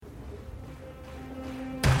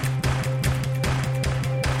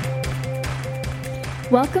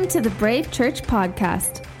Welcome to the Brave Church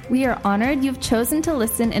podcast. We are honored you've chosen to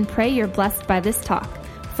listen and pray you're blessed by this talk.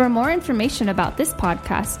 For more information about this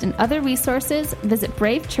podcast and other resources, visit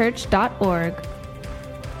bravechurch.org.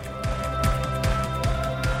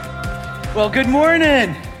 Well, good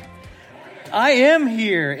morning. I am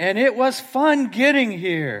here, and it was fun getting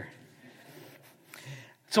here.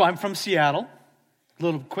 So I'm from Seattle. A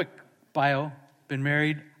little quick bio. Been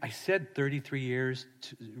married, I said 33 years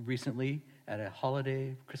recently at a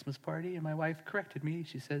holiday Christmas party, and my wife corrected me.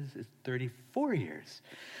 She says it's 34 years.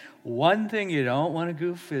 One thing you don't want to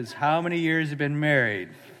goof is how many years you've been married.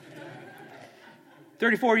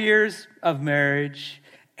 34 years of marriage,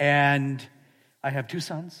 and I have two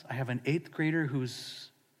sons. I have an 8th grader who's,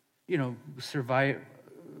 survived,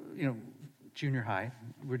 junior high.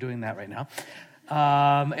 We're doing that right now.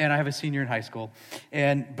 And I have a senior in high school.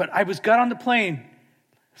 But I got on the plane,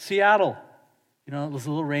 Seattle. It was a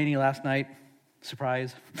little rainy last night,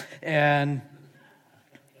 surprise. And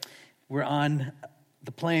we're on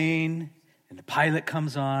the plane, and the pilot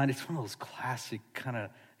comes on. It's one of those classic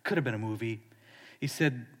could have been a movie. He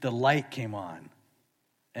said the light came on.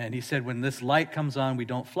 And he said, when this light comes on, we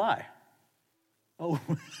don't fly. Oh,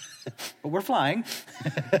 but we're flying.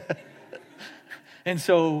 And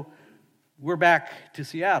so we're back to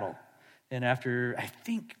Seattle. And after, I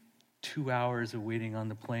think, 2 hours of waiting on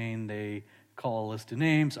the plane, they call a list of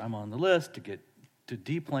names. I'm on the list to get to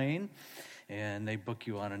deplane. And they book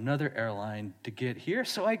you on another airline to get here.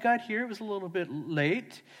 So I got here. It was a little bit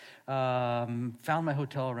late. Found my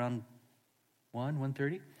hotel around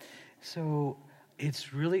 1:30. So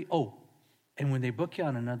it's really, and when they book you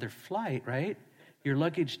on another flight, right, your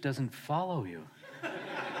luggage doesn't follow you.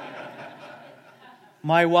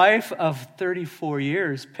 My wife of 34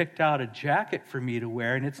 years picked out a jacket for me to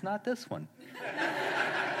wear, and it's not this one.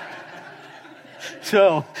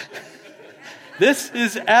 So, this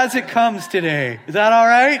is as it comes today. Is that all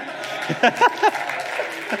right?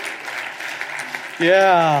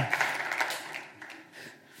 Yeah.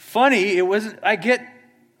 Funny, it wasn't, I get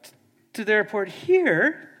to the airport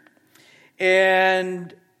here,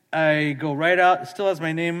 and I go right out. It still has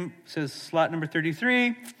my name, says slot number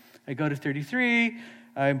 33. I go to 33.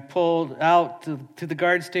 I'm pulled out to the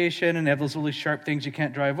guard station, and they have those really sharp things you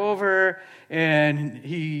can't drive over. And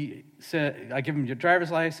he said, I give him your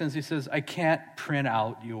driver's license. He says, I can't print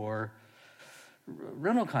out your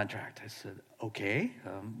rental contract. I said, okay,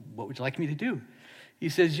 what would you like me to do? He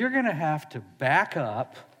says, you're going to have to back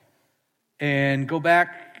up and go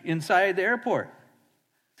back inside the airport.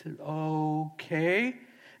 I said, okay.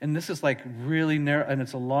 And this is like really narrow, and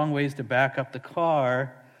it's a long ways to back up the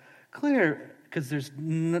car. Clear, because there's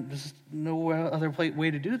no other way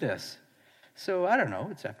to do this. So I don't know,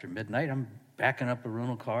 it's after midnight. I'm backing up a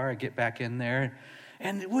rental car. I get back in there.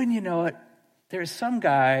 And wouldn't you know it, there's some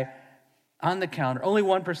guy on the counter, only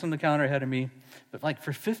one person on the counter ahead of me, but like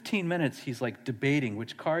for 15 minutes, he's like debating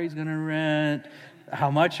which car he's going to rent, how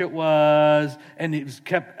much it was, and it was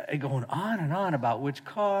kept going on and on about which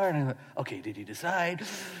car, and I thought, okay, did he decide?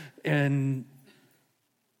 And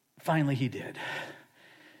finally he did.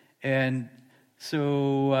 And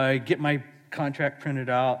so I get my contract printed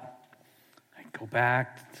out. I go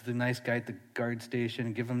back to the nice guy at the guard station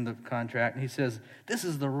and give him the contract, and he says, this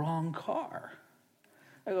is the wrong car.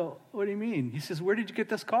 I go, what do you mean? He says, where did you get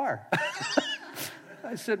this car?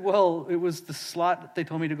 I said, well, it was the slot that they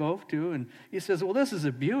told me to go to. And he says, well, this is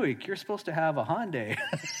a Buick. You're supposed to have a Hyundai.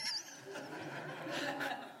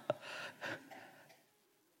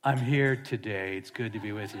 I'm here today. It's good to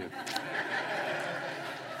be with you.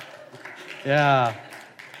 Yeah.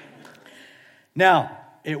 Now,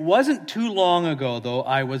 it wasn't too long ago, though,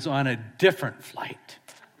 I was on a different flight.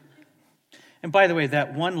 And by the way,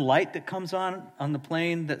 that one light that comes on the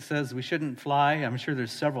plane that says we shouldn't fly, I'm sure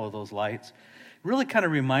there's several of those lights, really kind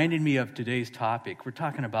of reminded me of today's topic. We're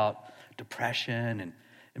talking about depression, and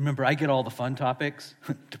remember, I get all the fun topics,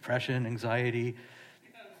 depression, anxiety,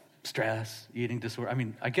 stress, eating disorder.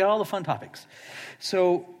 I get all the fun topics.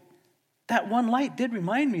 So that one light did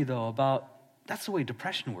remind me, though, about that's the way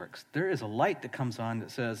depression works. There is a light that comes on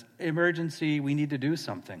that says, emergency, we need to do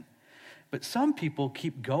something. But some people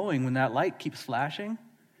keep going when that light keeps flashing,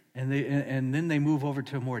 and then they move over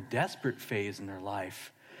to a more desperate phase in their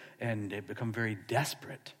life, and they become very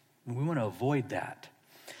desperate. And we want to avoid that.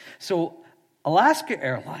 So Alaska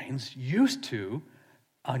Airlines used to,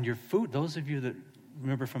 on your food, those of you that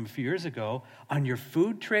remember from a few years ago, on your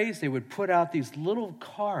food trays, they would put out these little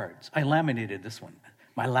cards. I laminated this one,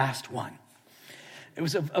 my last one. It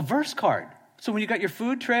was a verse card. So when you got your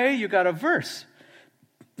food tray, you got a verse.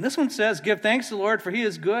 And this one says, give thanks to the Lord, for he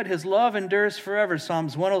is good. His love endures forever,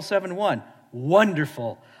 Psalms 107:1.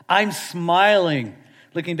 wonderful. I'm smiling,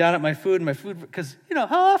 looking down at my food, because,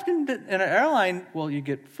 how often in an airline, you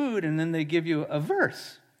get food and then they give you a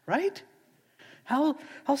verse, right? How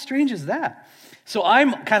strange is that? So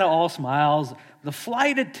I'm kind of all smiles. The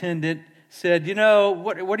flight attendant said,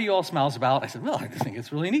 what are you all smiles about? I said, well, I think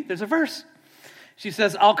it's really neat. There's a verse. She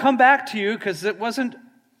says, I'll come back to you because it wasn't,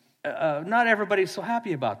 not everybody's so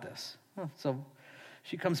happy about this. So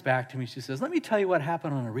she comes back to me. She says, let me tell you what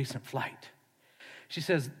happened on a recent flight. She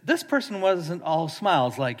says, this person wasn't all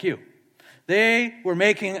smiles like you. They were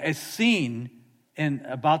making a scene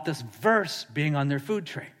about this verse being on their food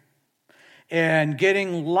tray and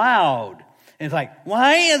getting loud. And it's like,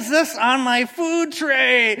 why is this on my food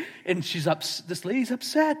tray? And this lady's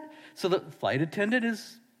upset. So the flight attendant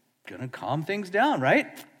is going to calm things down, right?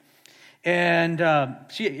 And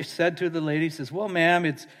she said to the lady, says, well, ma'am,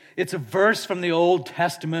 it's a verse from the Old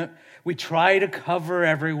Testament. We try to cover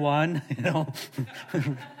everyone,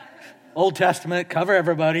 Old Testament, cover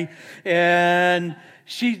everybody. And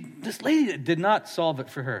this lady did not solve it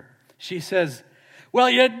for her. She says, well,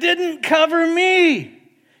 you didn't cover me.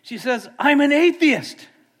 She says, I'm an atheist.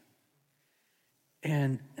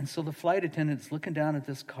 And so the flight attendant's looking down at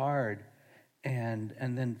this card and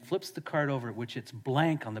then flips the card over, which it's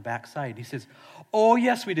blank on the back side. He says, oh,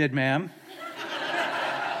 yes, we did, ma'am.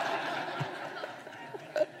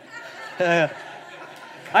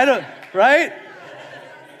 Right?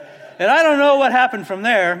 And I don't know what happened from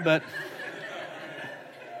there, but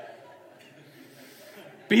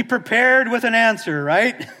be prepared with an answer,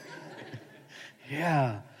 right?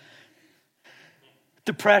 Yeah.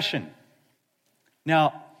 Depression.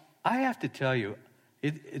 Now, I have to tell you,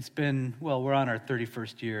 it's been, we're on our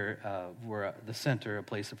 31st year. We're the center, a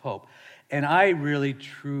place of hope. And I really,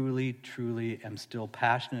 truly, truly am still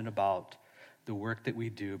passionate about the work that we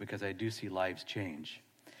do because I do see lives change.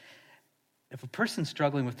 If a person's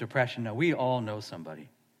struggling with depression, now we all know somebody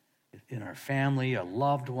in our family, a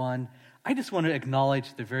loved one. I just want to acknowledge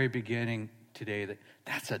at the very beginning today that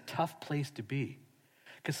that's a tough place to be.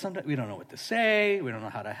 Because sometimes we don't know what to say, we don't know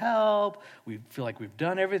how to help, we feel like we've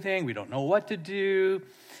done everything, we don't know what to do.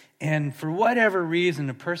 And for whatever reason,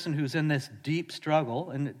 a person who's in this deep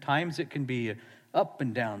struggle, and at times it can be an up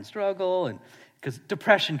and down struggle, and because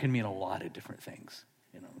depression can mean a lot of different things,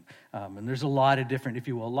 and there's a lot of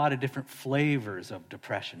different flavors of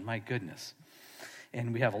depression, my goodness.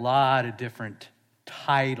 And we have a lot of different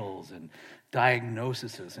titles and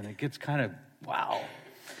diagnoses, and it gets kind of, wow.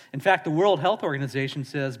 In fact, the World Health Organization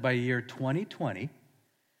says by year 2020,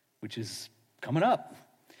 which is coming up,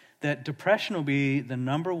 that depression will be the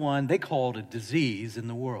number one, they call it a disease in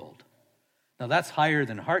the world. Now that's higher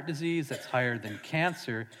than heart disease, that's higher than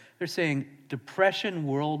cancer. They're saying depression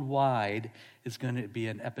worldwide is going to be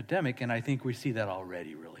an epidemic, and I think we see that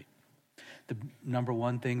already, really. The number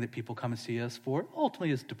one thing that people come and see us for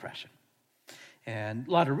ultimately is depression. And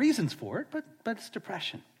a lot of reasons for it, but it's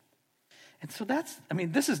depression. And so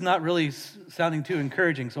this is not really sounding too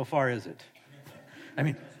encouraging so far, is it?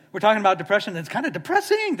 We're talking about depression, and it's kind of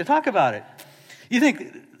depressing to talk about it. You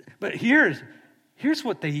think, but here's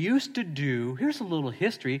what they used to do. Here's a little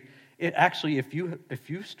history. It actually, if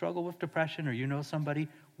you struggle with depression or you know somebody,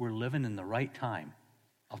 we're living in the right time.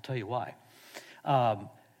 I'll tell you why.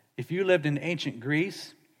 If you lived in ancient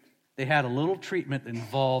Greece, they had a little treatment that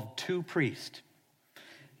involved two priests.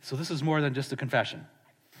 So this is more than just a confession.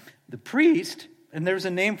 The priest, and there's a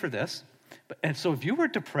name for this, and so if you were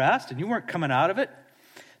depressed and you weren't coming out of it,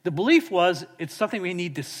 the belief was it's something we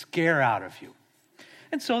need to scare out of you.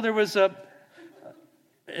 And so there was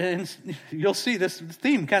and you'll see this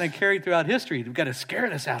theme kind of carried throughout history. We've got to scare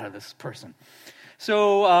this out of this person.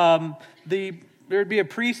 So there'd be a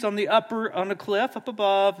priest on the cliff up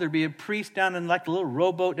above. There'd be a priest down in like a little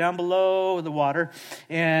rowboat down below the water.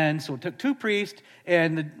 And so it took two priests.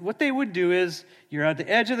 And what they would do is you're at the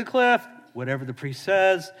edge of the cliff, whatever the priest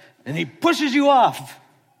says, and he pushes you off.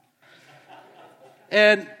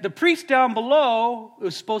 And the priest down below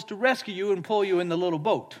was supposed to rescue you and pull you in the little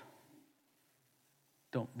boat.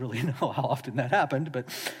 Don't really know how often that happened, but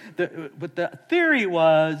the theory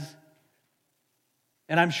was,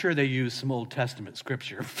 and I'm sure they used some Old Testament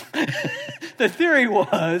scripture, the theory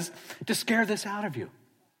was to scare this out of you.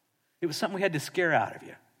 It was something we had to scare out of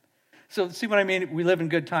you. So see what I mean? We live in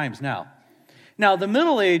good times now. Now, the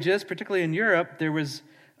Middle Ages, particularly in Europe, there was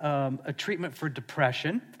a treatment for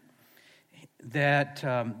depression that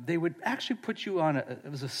they would actually put you on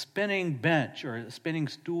it was a spinning bench or a spinning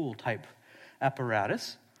stool type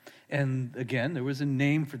apparatus. And again, there was a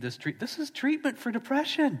name for this treatment. This is treatment for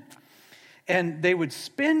depression. And they would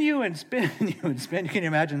spin you and spin you and spin. Can you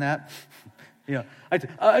imagine that?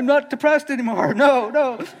 I'm not depressed anymore.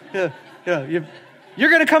 No. You're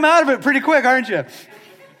going to come out of it pretty quick, aren't you?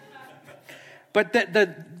 But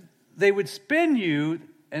they would spin you,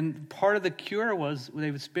 and part of the cure was they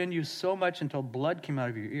would spin you so much until blood came out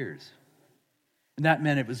of your ears. And that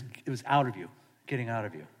meant it was out of you, getting out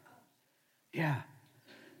of you. Yeah.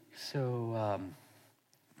 So,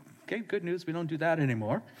 okay, good news. We don't do that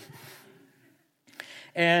anymore.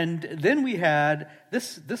 And then we had,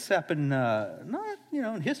 this happened, not,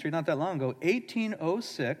 in history, not that long ago,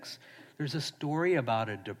 1806, there's a story about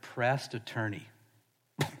a depressed attorney.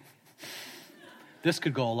 This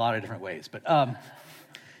could go a lot of different ways, but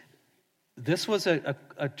this was a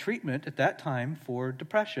treatment at that time for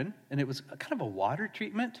depression, and it was kind of a water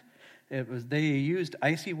treatment. They used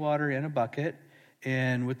icy water in a bucket,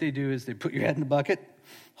 and what they do is they put your head in the bucket,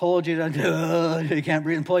 hold you down, you can't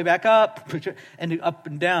breathe, and pull you back up, and up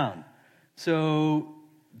and down. So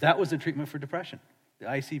that was the treatment for depression, the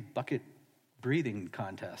icy bucket breathing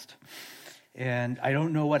contest. And I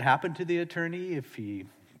don't know what happened to the attorney, if he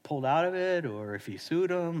pulled out of it or if he sued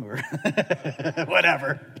him or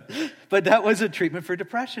whatever. But that was a treatment for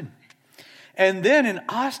depression. And then in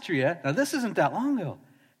Austria, now this isn't that long ago,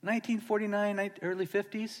 1949, early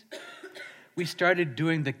 50s, we started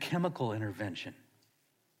doing the chemical intervention.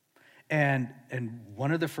 And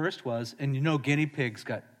one of the first was, and guinea pigs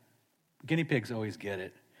always get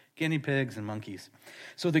it. Guinea pigs and monkeys.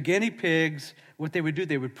 So the guinea pigs, what they would do,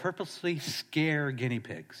 they would purposely scare guinea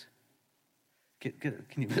pigs. Can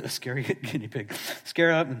you scare a guinea pig?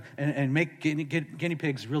 Scare up and make guinea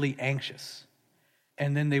pigs really anxious.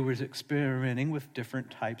 And then they were experimenting with different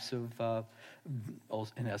types of,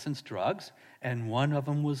 in essence, drugs. And one of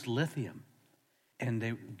them was lithium. And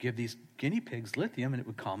they would give these guinea pigs lithium, and it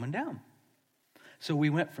would calm them down. So we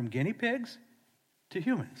went from guinea pigs to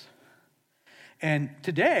humans. And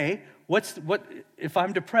today, if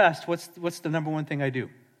I'm depressed, what's the number one thing I do?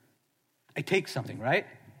 I take something, right?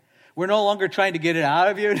 We're no longer trying to get it out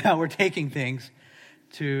of you. Now we're taking things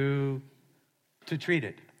to treat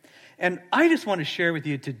it. And I just want to share with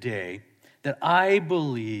you today that I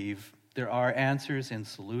believe there are answers and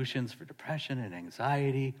solutions for depression and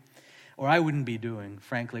anxiety, or I wouldn't be doing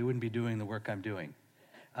the work I'm doing.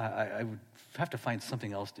 I would have to find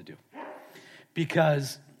something else to do.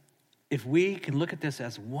 Because if we can look at this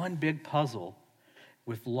as one big puzzle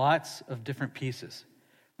with lots of different pieces.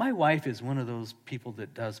 My wife is one of those people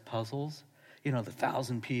that does puzzles, the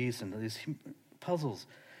 1,000-piece and these puzzles,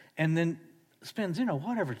 and then spends,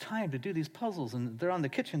 whatever time to do these puzzles, and they're on the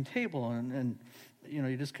kitchen table, and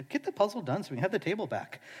you just get the puzzle done so we can have the table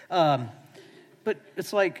back. But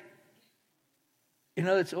it's like,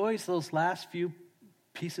 it's always those last few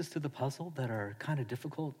pieces to the puzzle that are kind of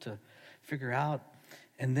difficult to figure out,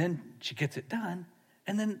 and then she gets it done,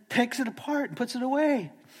 and then takes it apart and puts it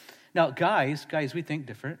away. Now, guys, we think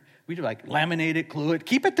different. We do like laminate it, glue it,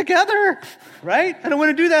 keep it together, right? I don't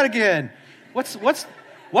want to do that again. What's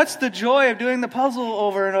the joy of doing the puzzle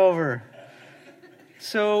over and over?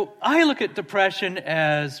 So I look at depression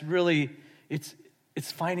as really, it's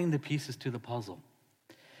finding the pieces to the puzzle.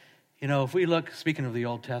 If we look, speaking of the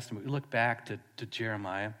Old Testament, we look back to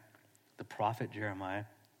Jeremiah, the prophet Jeremiah,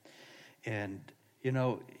 and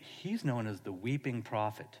he's known as the weeping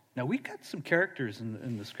prophet. Now, we've got some characters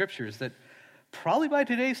in the scriptures that probably by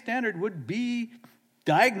today's standard would be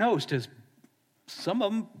diagnosed as some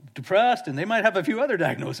of them depressed, and they might have a few other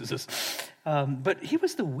diagnoses. But he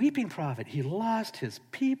was the weeping prophet. He lost his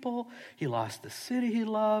people. He lost the city he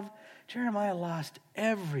loved. Jeremiah lost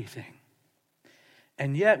everything.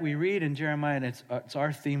 And yet we read in Jeremiah, and it's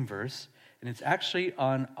our theme verse, and it's actually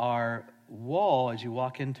on our wall as you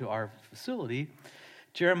walk into our facility,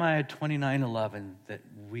 Jeremiah 29:11, that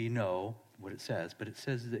we know what it says, but it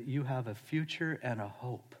says that you have a future and a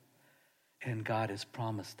hope, and God has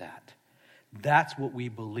promised that. That's what we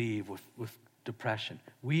believe with depression.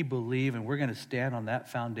 We believe, and we're going to stand on that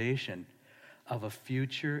foundation of a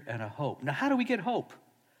future and a hope. Now, how do we get hope?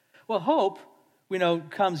 Well, hope, we know,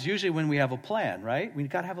 comes usually when we have a plan, right? We've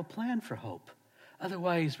got to have a plan for hope.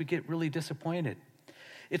 Otherwise, we get really disappointed.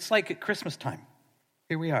 It's like at Christmas time.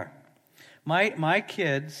 Here we are. My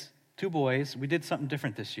kids, 2 boys, we did something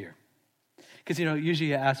different this year. Because,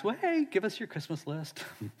 usually you ask, well, hey, give us your Christmas list.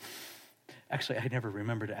 Actually, I never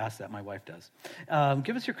remember to ask that. My wife does.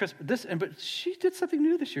 Give us your Christmas, but she did something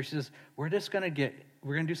new this year. She says, we're going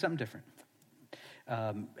to do something different.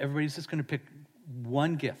 Everybody's just going to pick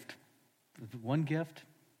one gift.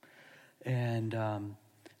 And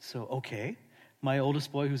so, okay. My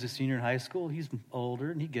oldest boy, who's a senior in high school, he's older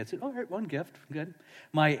and he gets it. All right, one gift, good.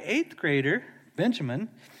 My 8th grader, Benjamin,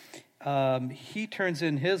 he turns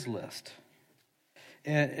in his list.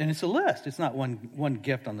 And it's a list. It's not one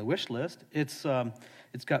gift on the wish list. It's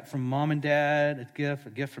got from mom and dad a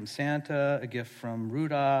gift from Santa, a gift from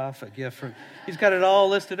Rudolph, he's got it all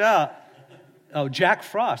listed out. Oh, Jack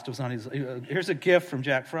Frost was on his, here's a gift from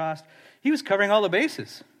Jack Frost. He was covering all the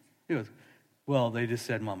bases. He goes, well, they just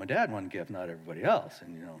said mom and dad one gift, not everybody else.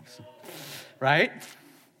 And, right?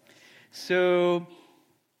 So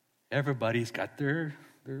everybody's got their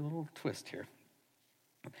little twist here.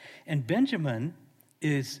 And Benjamin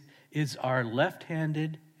is our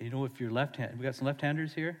left-handed, if you're left-handed, we got some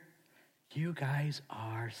left-handers here? You guys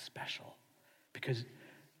are special. Because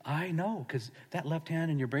I know, because that left hand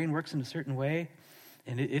in your brain works in a certain way,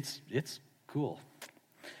 and it's cool.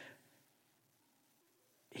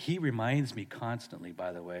 He reminds me constantly,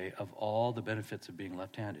 by the way, of all the benefits of being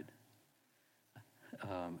left-handed.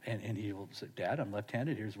 And he will say, Dad, I'm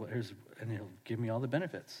left-handed, and he'll give me all the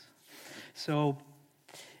benefits. So,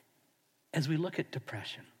 as we look at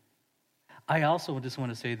depression, I also just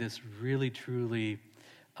want to say this really, truly,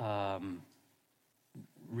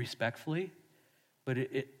 respectfully, but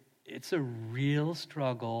it's a real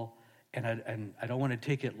struggle, and I don't want to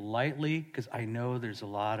take it lightly, because I know there's a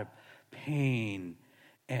lot of pain,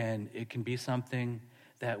 and it can be something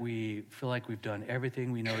that we feel like we've done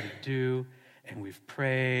everything we know to do, and we've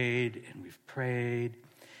prayed,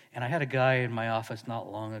 and I had a guy in my office not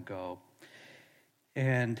long ago,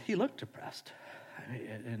 and he looked depressed,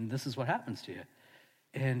 and this is what happens to you.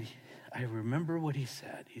 And I remember what he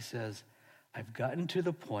said. He says, I've gotten to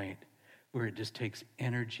the point where it just takes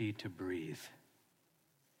energy to breathe.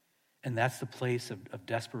 And that's the place of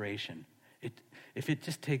desperation. If it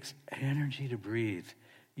just takes energy to breathe,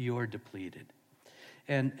 you're depleted.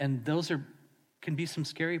 And those can be some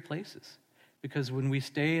scary places, because when we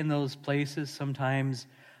stay in those places, sometimes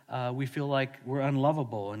we feel like we're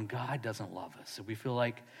unlovable and God doesn't love us. So we feel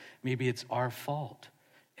like maybe it's our fault.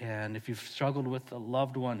 And if you've struggled with a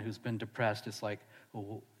loved one who's been depressed, it's like,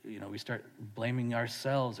 we start blaming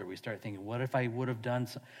ourselves, or we start thinking, what if I would have done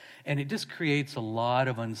so? And it just creates a lot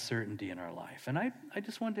of uncertainty in our life. And I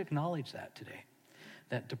just wanted to acknowledge that today,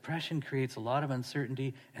 that depression creates a lot of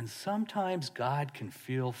uncertainty, and sometimes God can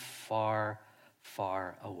feel far,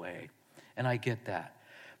 far away. And I get that.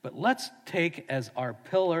 But let's take as our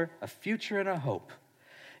pillar a future and a hope.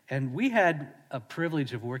 And we had a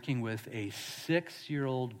privilege of working with a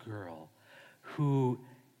 6-year-old girl who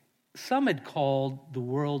some had called the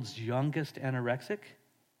world's youngest anorexic.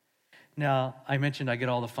 Now, I mentioned I get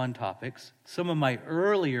all the fun topics. Some of my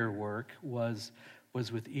earlier work was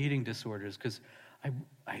with eating disorders, because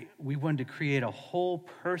we wanted to create a whole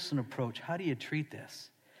person approach. How do you treat this?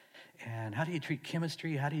 And how do you treat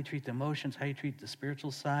chemistry? How do you treat the emotions? How do you treat the spiritual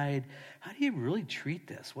side? How do you really treat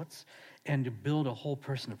this? And to build a whole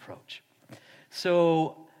person approach.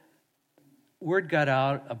 So word got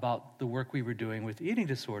out about the work we were doing with eating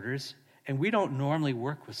disorders, and we don't normally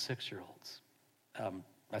work with 6-year-olds.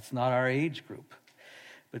 That's not our age group.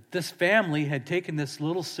 But this family had taken this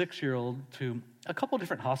little 6-year-old to a couple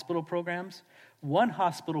different hospital programs. One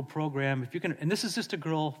hospital program, and this is just a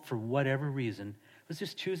girl, for whatever reason, was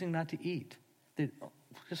just choosing not to eat. They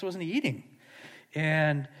just wasn't eating.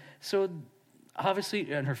 And so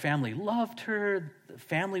obviously, and her family loved her. The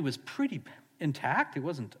family was pretty intact. It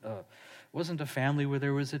wasn't a family where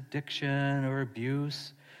there was addiction or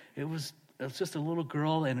abuse. It was just a little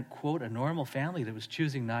girl and, quote, a normal family that was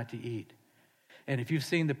choosing not to eat. And if you've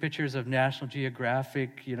seen the pictures of National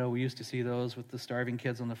Geographic, we used to see those with the starving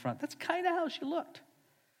kids on the front. That's kind of how she looked.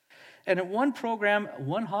 And at one program,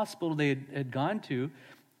 one hospital they had gone to,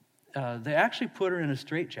 they actually put her in a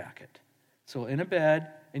straitjacket. So in a bed,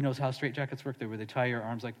 you know how straitjackets work, where they tie your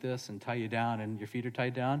arms like this and tie you down and your feet are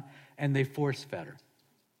tied down, and they force-fed her.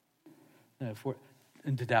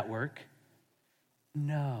 And did that work?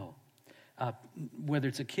 No. Whether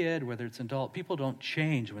it's a kid, whether it's an adult, people don't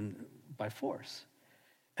change by force.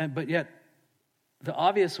 But yet, the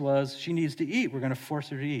obvious was she needs to eat. We're going to force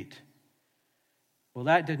her to eat. Well,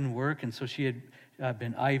 that didn't work, and so she had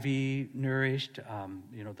been IV nourished,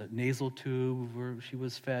 the nasal tube where she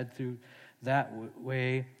was fed through that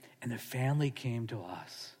way. And the family came to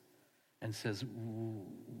us and says,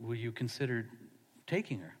 will you consider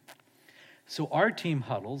taking her? So our team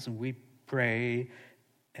huddles, and we pray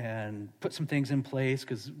and put some things in place,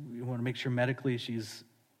 because we want to make sure medically she's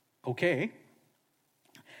okay.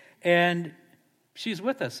 And she's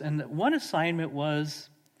with us. And one assignment was,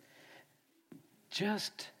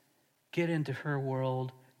 just get into her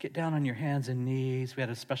world, get down on your hands and knees. We had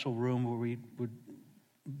a special room where we would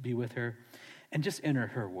be with her, and just enter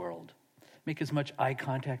her world. Make as much eye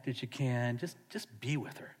contact as you can. Just be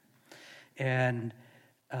with her. And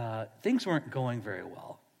things weren't going very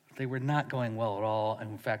well. They were not going well at all.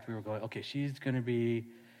 And in fact, we were going, okay, she's going to be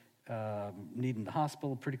needing the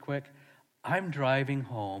hospital pretty quick. I'm driving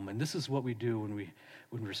home, and this is what we do when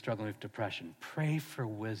we're struggling with depression. Pray for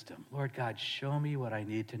wisdom. Lord God, show me what I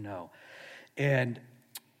need to know. And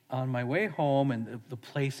on my way home, and the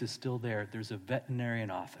place is still there, there's a veterinarian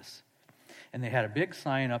office. And they had a big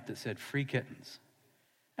sign up that said, free kittens.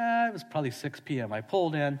 It was probably 6 p.m. I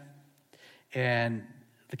pulled in, and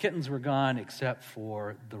the kittens were gone except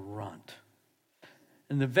for the runt.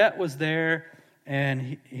 And the vet was there,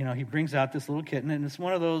 and he brings out this little kitten, and it's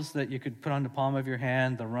one of those that you could put on the palm of your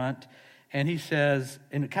hand, the runt. And he says,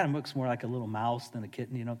 and it kind of looks more like a little mouse than a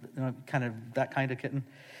kitten, kind of that kind of kitten.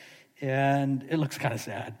 And it looks kind of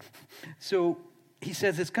sad. So he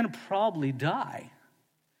says, it's going to probably die.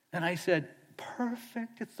 And I said,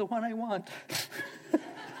 perfect, it's the one I want.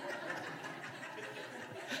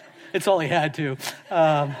 It's all he had to.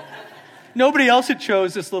 Nobody else had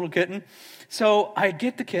chose this little kitten. So I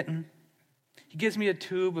get the kitten. He gives me a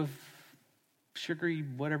tube of sugary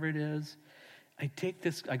whatever it is. I take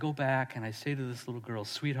this, I go back and I say to this little girl,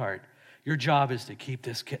 sweetheart, your job is to keep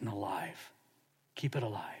this kitten alive. Keep it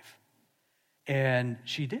alive. And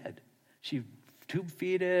she did. She tube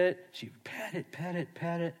feed it. She pet it,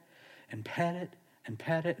 and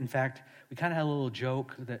pet it. In fact, we kind of had a little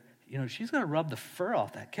joke that, she's going to rub the fur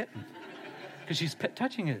off that kitten because she's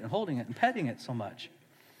touching it and holding it and petting it so much.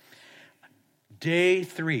 Day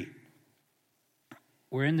 3.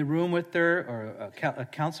 We're in the room with her, or a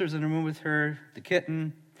counselor's in the room with her, the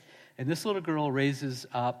kitten, and this little girl raises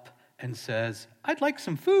up and says, I'd like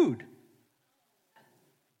some food.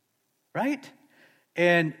 Right?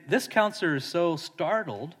 And this counselor is so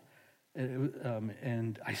startled,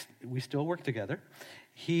 and we still work together.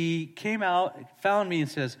 He came out, found me,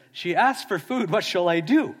 and says, she asked for food, what shall I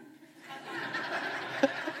do?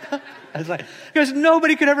 I was like, because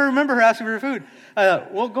nobody could ever remember her asking for food.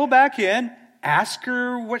 Well, go back in, ask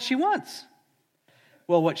her what she wants.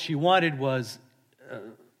 Well, what she wanted was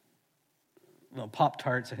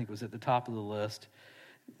Pop-Tarts, I think was at the top of the list.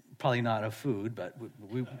 Probably not a food, but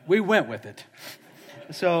we went with it.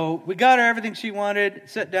 So we got her everything she wanted,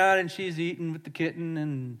 sat down, and she's eating with the kitten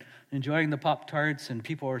and enjoying the Pop-Tarts, and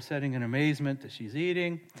people are sitting in amazement that she's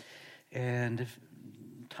eating. And if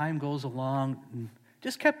time goes along,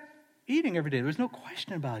 just kept eating every day. There was no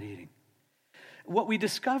question about eating. What we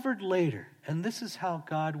discovered later, and this is how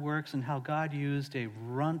God works and how God used a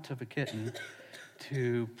runt of a kitten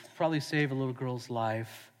to probably save a little girl's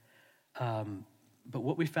life. But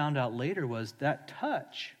what we found out later was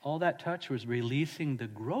all that touch was releasing the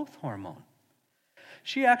growth hormone.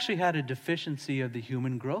 She actually had a deficiency of the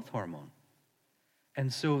human growth hormone.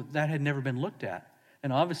 And so that had never been looked at.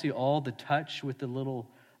 And obviously all the touch with the little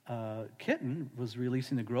kitten was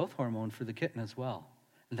releasing the growth hormone for the kitten as well.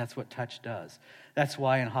 And that's what touch does. That's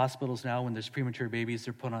why in hospitals now, when there's premature babies,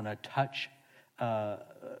 they're put on a touch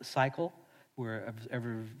cycle, where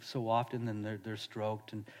every so often then they're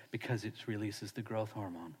stroked, and because it releases the growth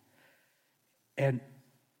hormone. And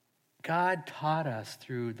God taught us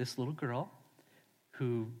through this little girl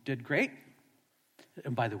who did great.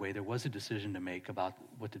 And by the way, there was a decision to make about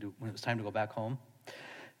what to do when it was time to go back home.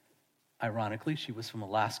 Ironically, she was from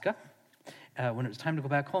Alaska. When it was time to go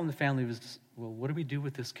back home, the family was, well, what do we do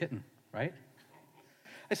with this kitten, right?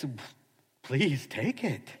 I said, please take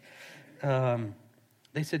it.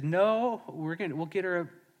 They said, no, we'll get her a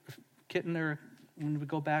kitten or when we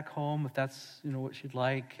go back home if that's what she'd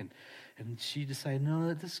like. And she decided,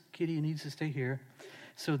 no, this kitty needs to stay here.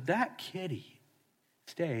 So that kitty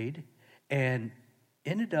stayed and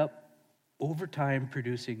ended up over time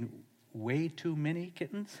producing way too many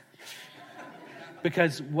kittens.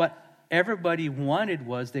 Because what everybody wanted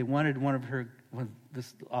was they wanted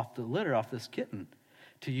this off the litter, off this kitten,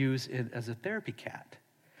 to use it as a therapy cat.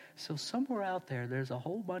 So somewhere out there's a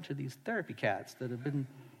whole bunch of these therapy cats that have been,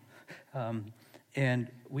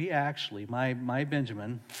 and we actually, my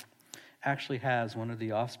Benjamin actually has one of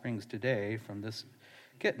the offsprings today from this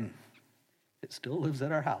kitten. It still lives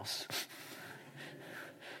at our house.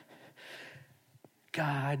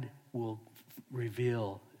 God will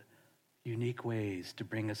reveal unique ways to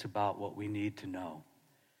bring us about what we need to know.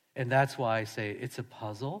 And that's why I say it's a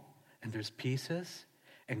puzzle, and there's pieces,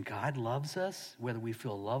 and God loves us, whether we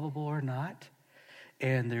feel lovable or not.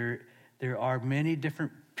 And there are many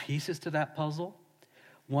different pieces to that puzzle.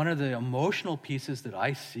 One of the emotional pieces that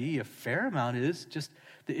I see a fair amount is just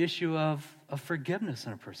the issue of forgiveness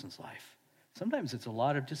in a person's life. Sometimes it's a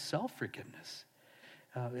lot of just self-forgiveness.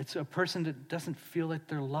 It's a person that doesn't feel like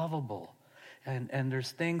they're lovable. And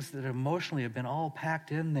there's things that emotionally have been all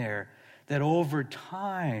packed in there that over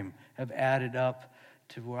time have added up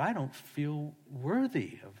to where I don't feel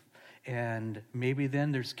worthy of. And maybe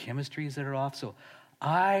then there's chemistries that are off. So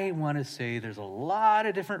I want to say there's a lot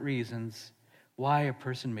of different reasons why a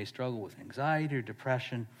person may struggle with anxiety or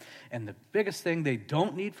depression. And the biggest thing they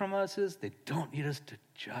don't need from us is they don't need us to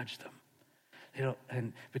judge them. They don't,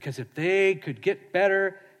 and because if they could get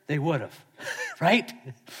better, they would have, right?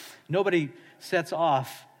 Nobody sets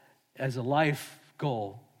off as a life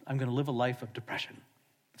goal, I'm going to live a life of depression.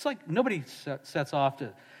 It's like nobody sets off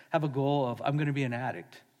to have a goal of, I'm going to be an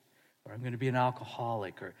addict, or I'm going to be an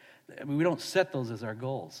alcoholic, or we don't set those as our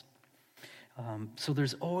goals. So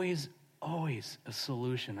there's always a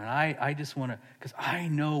solution. And I just want to, because I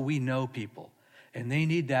know we know people, and they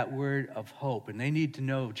need that word of hope, and they need to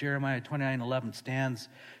know Jeremiah 29:11 stands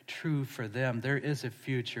true for them. There is a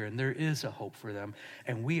future, and there is a hope for them,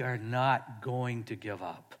 and we are not going to give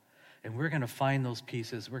up. And we're going to find those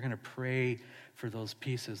pieces. We're going to pray for those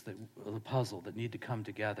pieces of the puzzle that need to come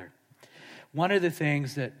together. One of the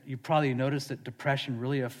things that you probably noticed that depression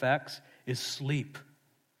really affects is sleep.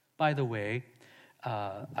 By the way,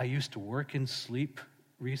 I used to work in sleep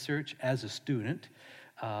research as a student.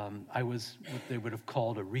 I was what they would have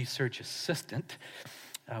called a research assistant,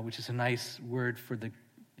 which is a nice word for the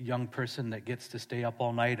young person that gets to stay up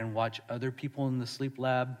all night and watch other people in the sleep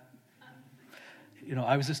lab. You know,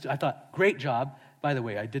 I thought, great job. By the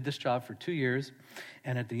way, I did this job for 2 years,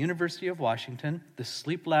 and at the University of Washington, the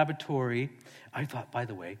sleep laboratory, I thought, by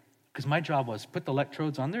the way, because my job was put the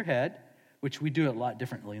electrodes on their head, which we do it a lot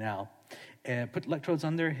differently now, and put electrodes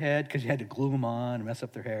on their head, because you had to glue them on and mess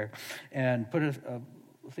up their hair, and put a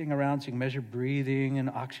thing around so you can measure breathing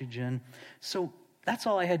and oxygen. So that's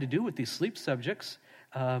all I had to do with these sleep subjects,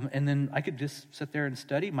 and then I could just sit there and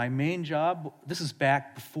study. My main job, this is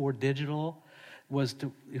back before digital, was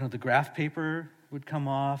to, the graph paper would come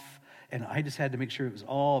off, and I just had to make sure it was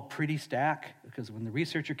all pretty stack, because when the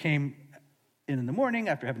researcher came in the morning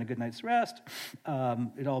after having a good night's rest,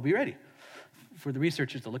 it'd all be ready for the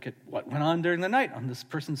researchers to look at what went on during the night on this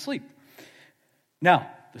person's sleep.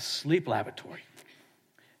 Now, the sleep laboratory.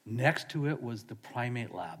 Next to it was the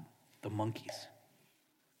primate lab, the monkeys.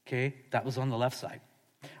 Okay, that was on the left side.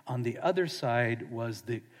 On the other side was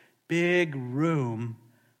the big room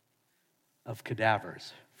of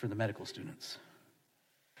cadavers for the medical students.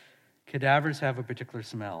 Cadavers have a particular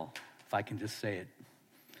smell, if I can just say it.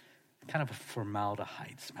 Kind of a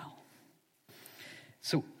formaldehyde smell.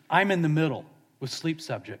 So I'm in the middle with sleep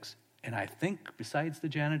subjects, and I think besides the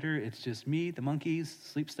janitor, it's just me, the monkeys,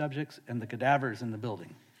 sleep subjects, and the cadavers in the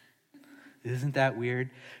building. Isn't that weird?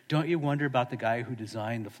 Don't you wonder about the guy who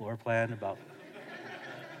designed the floor plan?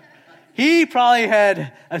 He probably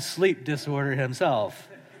had a sleep disorder himself.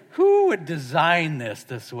 Who would design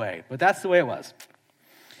this way? But that's the way it was.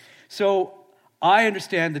 So I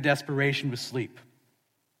understand the desperation with sleep.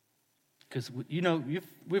 Because,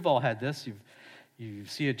 we've all had this. You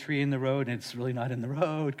see a tree in the road, and it's really not in the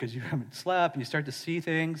road because you haven't slept, and you start to see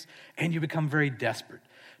things, and you become very desperate.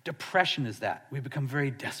 Depression is that. We become very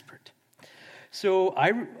desperate. So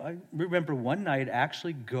I remember one night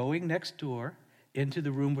actually going next door into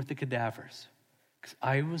the room with the cadavers, because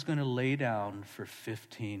I was going to lay down for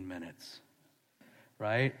 15 minutes,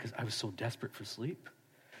 right? Because I was so desperate for sleep.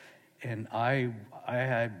 And I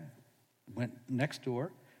went next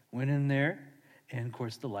door, went in there, and of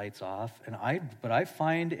course the lights off. But I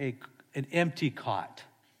find an empty cot,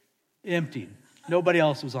 empty. Nobody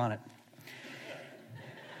else was on it.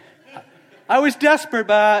 I was desperate,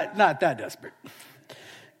 but not that desperate.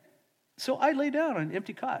 So I lay down on an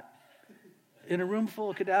empty cot in a room full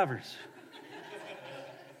of cadavers.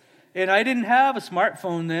 And I didn't have a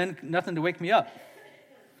smartphone then, nothing to wake me up.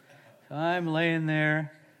 So I'm laying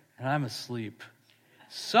there, and I'm asleep.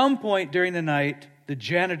 Some point during the night, the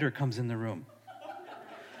janitor comes in the room.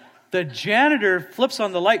 The janitor flips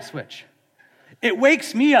on the light switch. It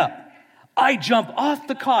wakes me up. I jump off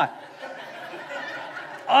the cot.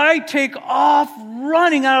 I take off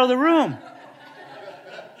running out of the room.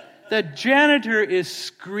 The janitor is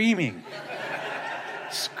screaming.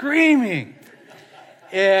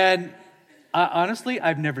 And honestly,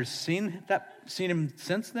 I've never seen him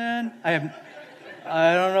since then.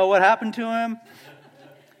 I don't know what happened to him.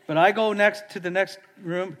 But I go to the next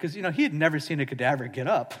room because, he had never seen a cadaver get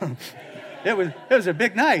up. It was a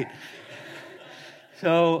big night.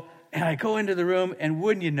 So, and I go into the room, and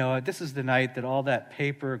wouldn't you know it, this is the night that all that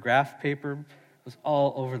graph paper, was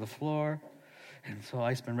all over the floor. And so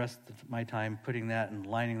I spend the rest of my time putting that and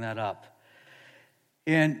lining that up.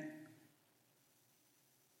 And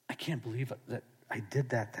I can't believe that I did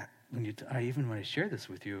that when I share this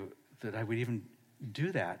with you, that I would even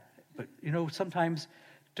do that. But, sometimes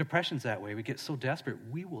depression's that way. We get so desperate,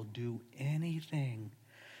 we will do anything,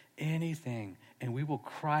 and we will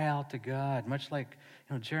cry out to God, much like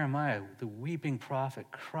Jeremiah, the weeping prophet,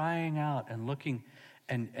 crying out and looking,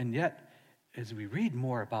 and yet, as we read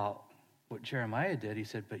more about what Jeremiah did, he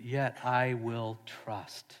said, but yet I will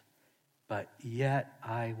trust. But yet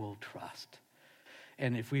I will trust.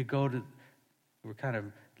 And if we we're kind of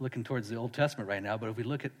looking towards the Old Testament right now, but if we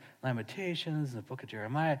look at Lamentations, the book of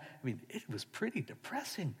Jeremiah, it was pretty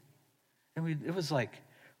depressing. It was like,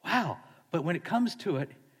 wow. But when it comes to it,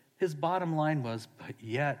 his bottom line was, but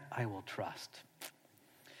yet I will trust.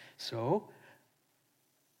 So,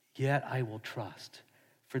 yet I will trust.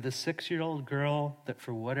 For the 6-year-old girl that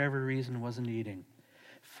for whatever reason wasn't eating.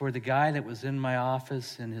 For the guy that was in my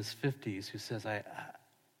office in his 50s who says,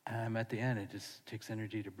 I'm at the end, it just takes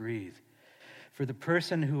energy to breathe. For the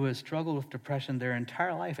person who has struggled with depression their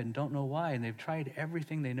entire life and don't know why, and they've tried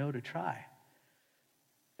everything they know to try,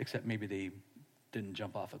 except maybe they didn't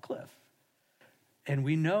jump off a cliff. And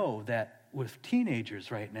we know that with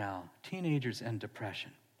teenagers right now, teenagers and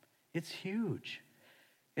depression, it's huge.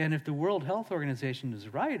 And if the World Health Organization is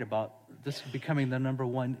right about this becoming the number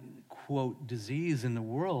one, quote, disease in the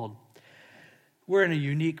world, we're in a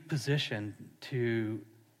unique position to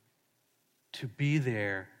be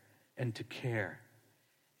there and to care.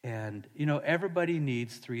 And, everybody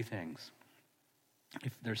needs 3 things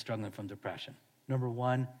if they're struggling from depression. Number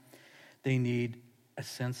 1, they need a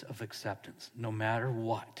sense of acceptance. No matter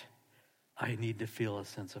what, I need to feel a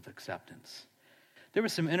sense of acceptance. There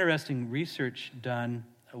was some interesting research done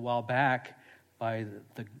a while back by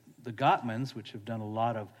the Gottmans, which have done a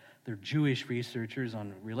lot of, they're Jewish researchers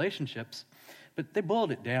on relationships, but they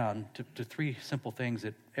boiled it down to 3 simple things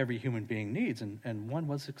that every human being needs, and one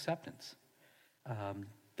was acceptance.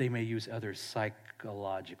 They may use other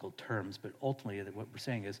psychological terms, but ultimately what we're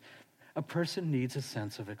saying is a person needs a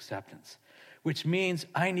sense of acceptance, which means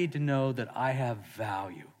I need to know that I have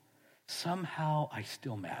value. Somehow I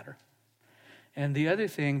still matter. And the other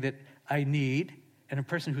thing that I need, and a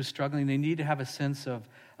person who's struggling, they need to have a sense of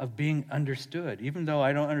being understood. Even though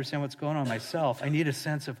I don't understand what's going on myself, I need a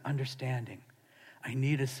sense of understanding. I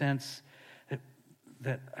need a sense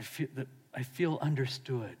that I feel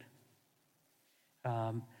understood.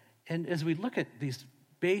 And as we look at these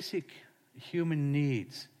basic human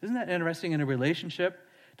needs, isn't that interesting in a relationship?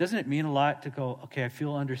 Doesn't it mean a lot to go, okay, I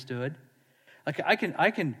feel understood? Like I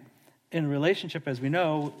can in a relationship, as we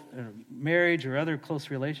know, marriage or other close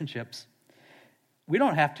relationships, we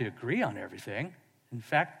don't have to agree on everything. In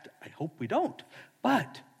fact, I hope we don't.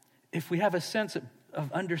 But if we have a sense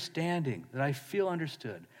of understanding, that I feel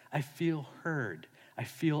understood, I feel heard, I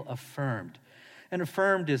feel affirmed. And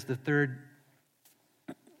affirmed is the 3rd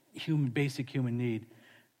basic human need.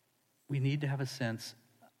 We need to have a sense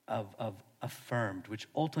of affirmed, which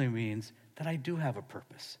ultimately means that I do have a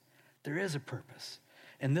purpose. There is a purpose.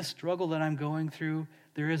 And this struggle that I'm going through,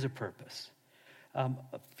 there is a purpose. A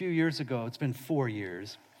few years ago, it's been 4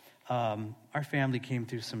 years, our family came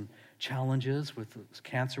through some challenges with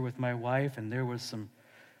cancer with my wife, and there was some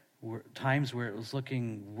times where it was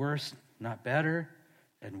looking worse, not better,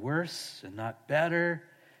 and worse, and not better,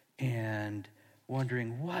 and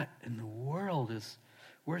wondering what in the world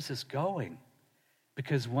where's this going?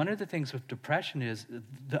 Because one of the things with depression is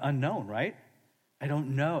the unknown, right? I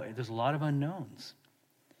don't know. There's a lot of unknowns.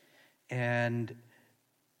 And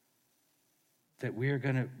that we are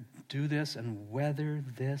going to do this and weather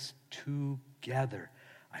this together.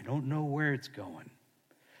 I don't know where it's going.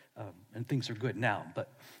 And things are good now,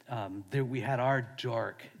 but we had our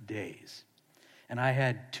dark days. And I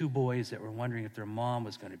had 2 boys that were wondering if their mom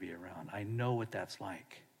was going to be around. I know what that's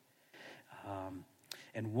like.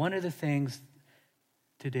 And one of the things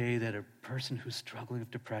today that a person who's struggling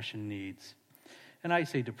with depression needs, and I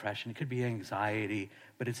say depression, it could be anxiety,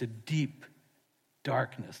 but it's a deep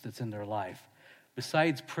darkness that's in their life.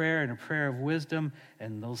 Besides prayer and a prayer of wisdom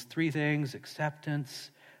and those 3 things,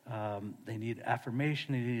 acceptance, they need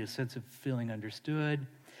affirmation, they need a sense of feeling understood,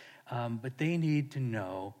 but they need to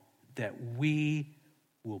know that we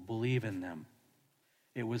will believe in them.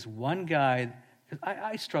 It was one guy, because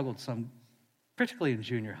I struggled some, particularly in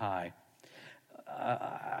junior high.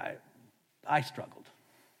 I struggled.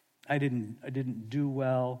 I didn't do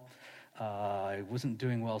well. I wasn't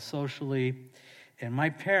doing well socially. And my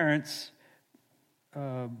parents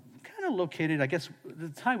kind of located, I guess, at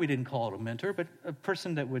the time we didn't call it a mentor, but a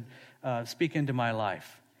person that would speak into my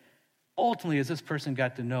life. Ultimately, as this person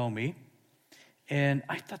got to know me, and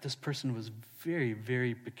I thought this person was very,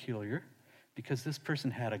 very peculiar because this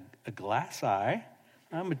person had a glass eye.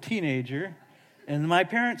 I'm a teenager, and my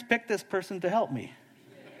parents picked this person to help me.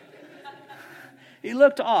 He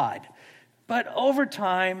looked odd. But over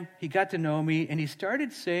time, he got to know me, and he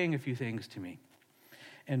started saying a few things to me.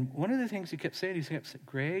 And one of the things he kept saying, he kept saying,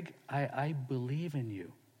 Greg, I believe in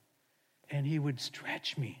you. And he would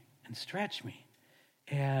stretch me and stretch me.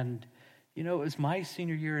 And, it was my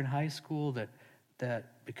senior year in high school that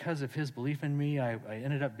because of his belief in me, I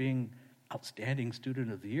ended up being outstanding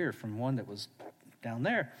student of the year from one that was down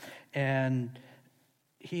there. And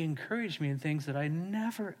he encouraged me in things that I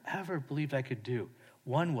never, ever believed I could do.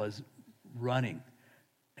 One was running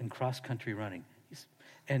and cross-country running.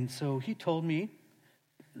 And so he told me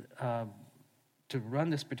to run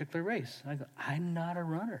this particular race. I go, I'm not a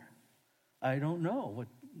runner. I don't know what.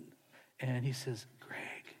 And he says,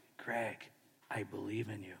 Greg, I believe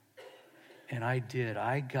in you. And I did.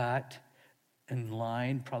 I got in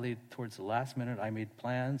line probably towards the last minute. I made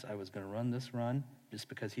plans. I was going to run this run just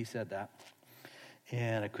because he said that.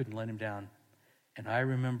 And I couldn't let him down. And I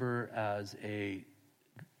remember as a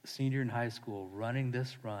senior in high school running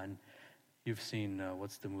this run. You've seen,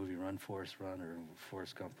 what's the movie, Run, Forrest, Run, or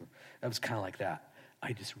Forrest Gump? That was kind of like that.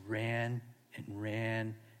 I just ran and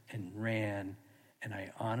ran and ran, and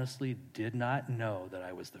I honestly did not know that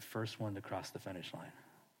I was the first one to cross the finish line.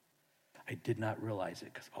 I did not realize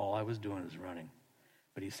it because all I was doing was running.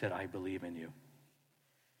 But he said, I believe in you.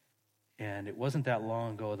 And it wasn't that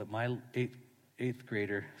long ago that my eighth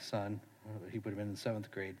grader son, he would have been in 7th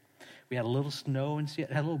grade, we had a little snow in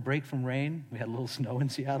Seattle, had a little break from rain. We had a little snow in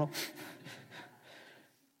Seattle.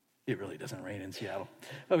 It really doesn't rain in Seattle.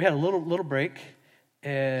 But we had a little break,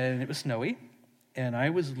 and it was snowy, and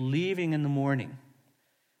I was leaving in the morning.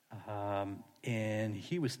 And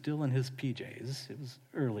he was still in his PJs. It was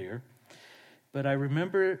earlier. But I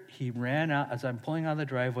remember he ran out, as I'm pulling out of the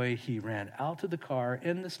driveway, he ran out to the car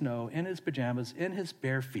in the snow, in his pajamas, in his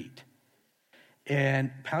bare feet,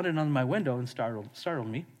 and pounded on my window and startled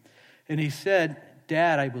me. And he said,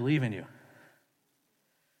 Dad, I believe in you.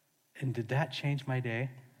 And did that change my day?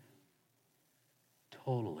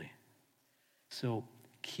 Totally. So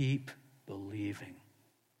keep believing.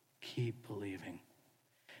 Keep believing.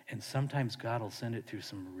 And sometimes God will send it through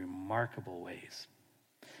some remarkable ways.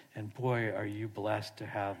 And boy, are you blessed to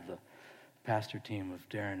have the pastor team of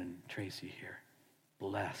Darren and Tracy here.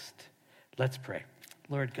 Blessed. Let's pray.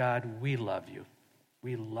 Lord God, we love you.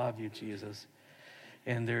 We love you, Jesus.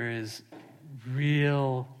 And there is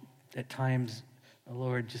real, at times,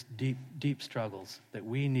 Lord, just deep struggles that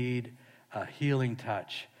we need a healing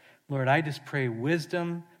touch. Lord, I just pray for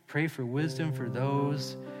wisdom for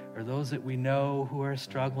those that we know who are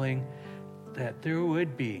struggling, that there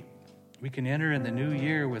would be. We can enter in the new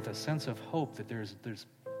year with a sense of hope that there's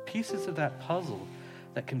pieces of that puzzle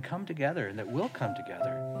that can come together and that will come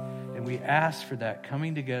together. And we ask for that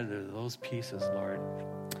coming together of those pieces, Lord.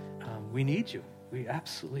 We need you. We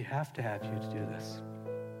absolutely have to have you to do this.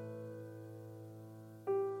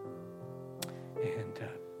 And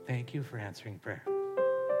thank you for answering prayer.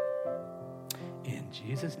 In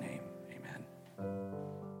Jesus' name.